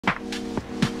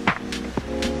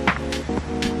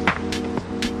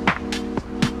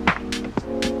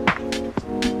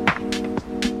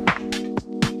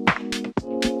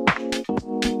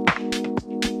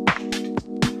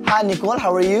Hi Nicole,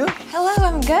 how are you? Hello,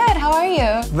 I'm good. How are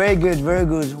you? Very good, very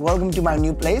good. Welcome to my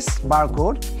new place,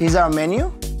 Barcode. Here's our menu.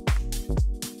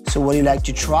 So what do you like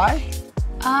to try?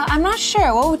 I'm not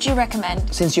sure. What would you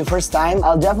recommend? Since your first time,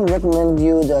 I'll definitely recommend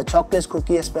you the chocolate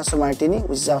cookie espresso martini,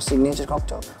 which is our signature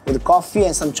cocktail, with coffee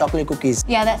and some chocolate cookies.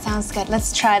 Yeah, that sounds good.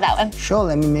 Let's try that one. Sure,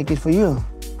 let me make it for you.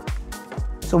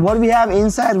 So what we have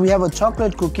inside, we have a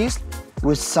chocolate cookies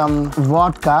with some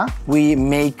vodka. We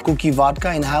make cookie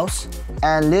vodka in-house,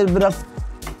 and a little bit of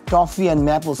toffee and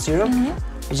maple syrup,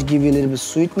 which give you a little bit of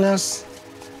sweetness.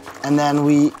 And then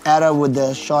we add it with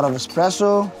a shot of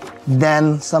espresso,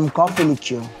 then some coffee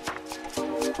liqueur.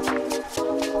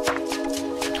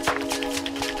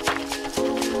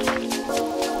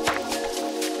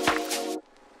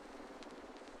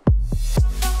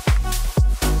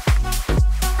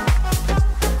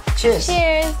 Cheers.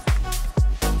 Cheers.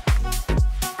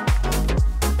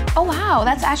 Oh wow,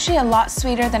 that's actually a lot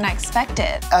sweeter than I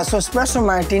expected. So espresso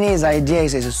martini's idea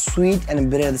is it's sweet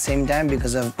and bitter at the same time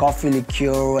because of coffee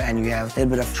liqueur, and you have a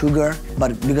little bit of sugar,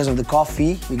 but because of the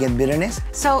coffee, you get bitterness.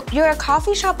 So you're a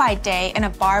coffee shop by day and a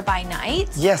bar by night?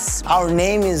 Yes, our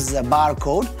name is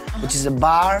Barcode, which is a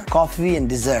bar, coffee, and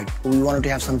dessert. We wanted to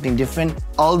have something different.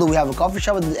 Although we have a coffee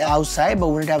shop outside, but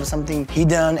we wanted to have something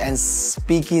hidden and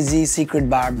speakeasy, secret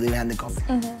bar behind the coffee.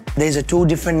 There's two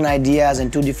different ideas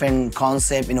and two different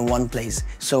concepts in one place.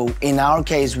 So in our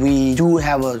case, we do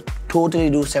have a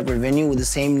totally separate venue with the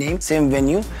same name, same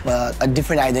venue, but a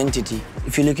different identity.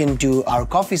 If you look into our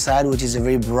coffee side, which is a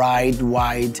very bright,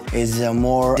 white, is a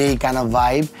more day kind of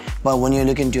vibe. But when you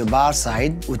look into a bar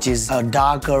side, which is a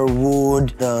darker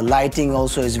wood, the lighting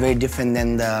also is very different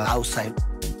than the outside.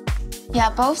 Yeah,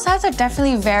 both sides are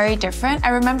definitely very different.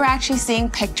 I remember actually seeing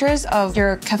pictures of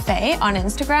your cafe on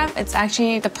Instagram. It's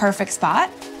actually the perfect spot.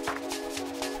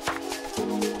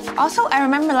 Also, I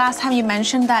remember last time you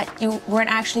mentioned that you weren't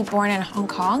actually born in Hong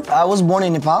Kong. I was born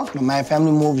in Nepal. My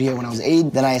family moved here when I was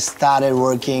 8. Then I started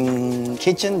working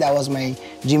kitchen. That was my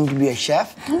dream to be a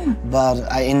chef. But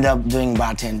I ended up doing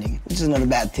bartending, which is not a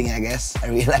bad thing, I guess, I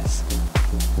realized.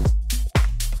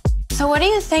 So what do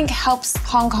you think helps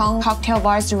Hong Kong cocktail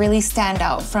bars to really stand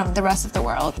out from the rest of the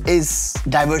world? Is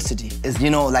diversity. Is,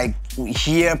 you know, like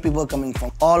here people coming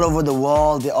from all over the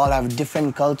world. They all have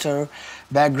different culture,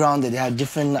 background. They have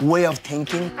different way of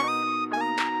thinking.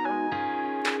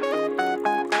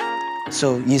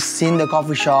 So you've seen the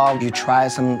coffee shop, you try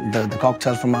the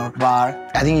cocktails from our bar.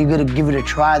 I think you got to give it a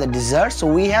try, the dessert. So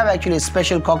we have actually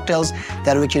special cocktails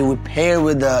that we pair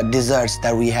with the desserts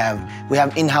that we have. We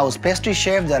have in-house pastry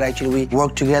chef that actually we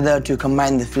work together to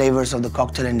combine the flavors of the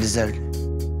cocktail and dessert.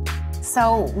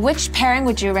 So which pairing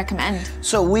would you recommend?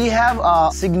 So we have a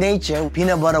signature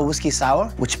peanut butter whiskey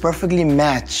sour, which perfectly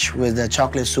match with the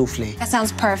chocolate soufflé. That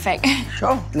sounds perfect.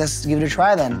 Sure, let's give it a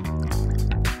try then.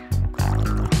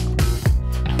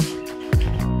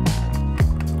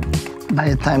 By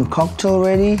the time cocktail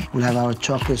ready, we'll have our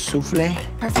chocolate soufflé.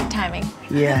 Perfect timing.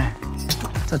 Yeah.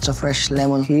 Touch of fresh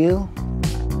lemon peel.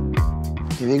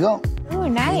 Here we go. Oh,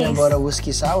 nice. Peanut butter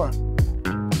whiskey sour.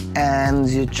 And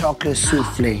your chocolate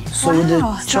soufflé. So with the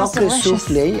chocolate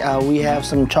soufflé, we have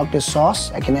some chocolate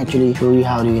sauce. I can actually show you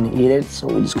how you're gonna eat it. So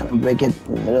we're just gonna break it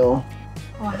in the middle.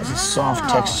 Wow. It's a soft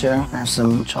texture. I have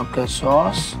some chocolate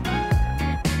sauce.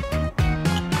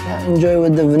 Yeah, enjoy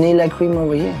with the vanilla cream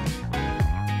over here.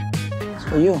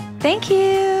 For you. Thank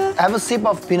you. I have a sip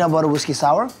of peanut butter whiskey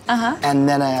sour, and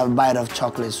then I have a bite of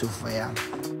chocolate soufflé. Yeah.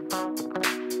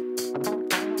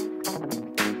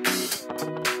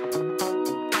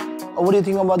 What do you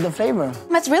think about the flavor?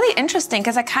 It's really interesting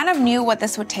because I kind of knew what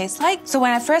this would taste like. So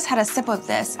when I first had a sip of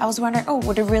this, I was wondering, oh,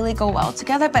 would it really go well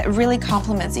together? But it really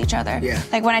complements each other. Yeah.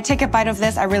 Like when I take a bite of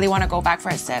this, I really want to go back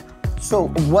for a sip. So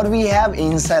what we have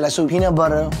inside, so peanut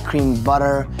butter, cream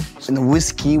butter, and the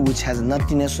whiskey, which has a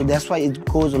nuttiness, so that's why it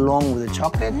goes along with the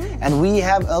chocolate. And we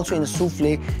have also in the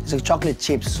soufflé, it's like chocolate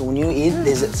chips. So when you eat,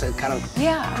 there's a kind of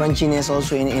crunchiness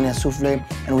also in a soufflé.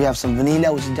 And we have some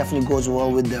vanilla, which definitely goes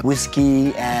well with the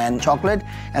whiskey and chocolate.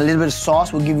 And a little bit of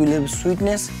sauce will give you a little bit of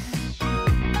sweetness.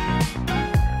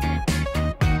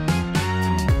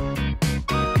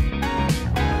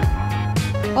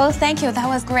 Well, thank you. That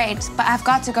was great. But I've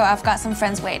got to go. I've got some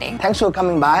friends waiting. Thanks for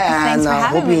coming by, and I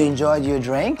hope you me. enjoyed your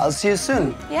drink. I'll see you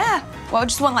soon. Yeah. Well,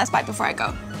 just one last bite before I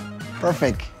go.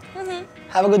 Perfect.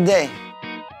 Have a good day.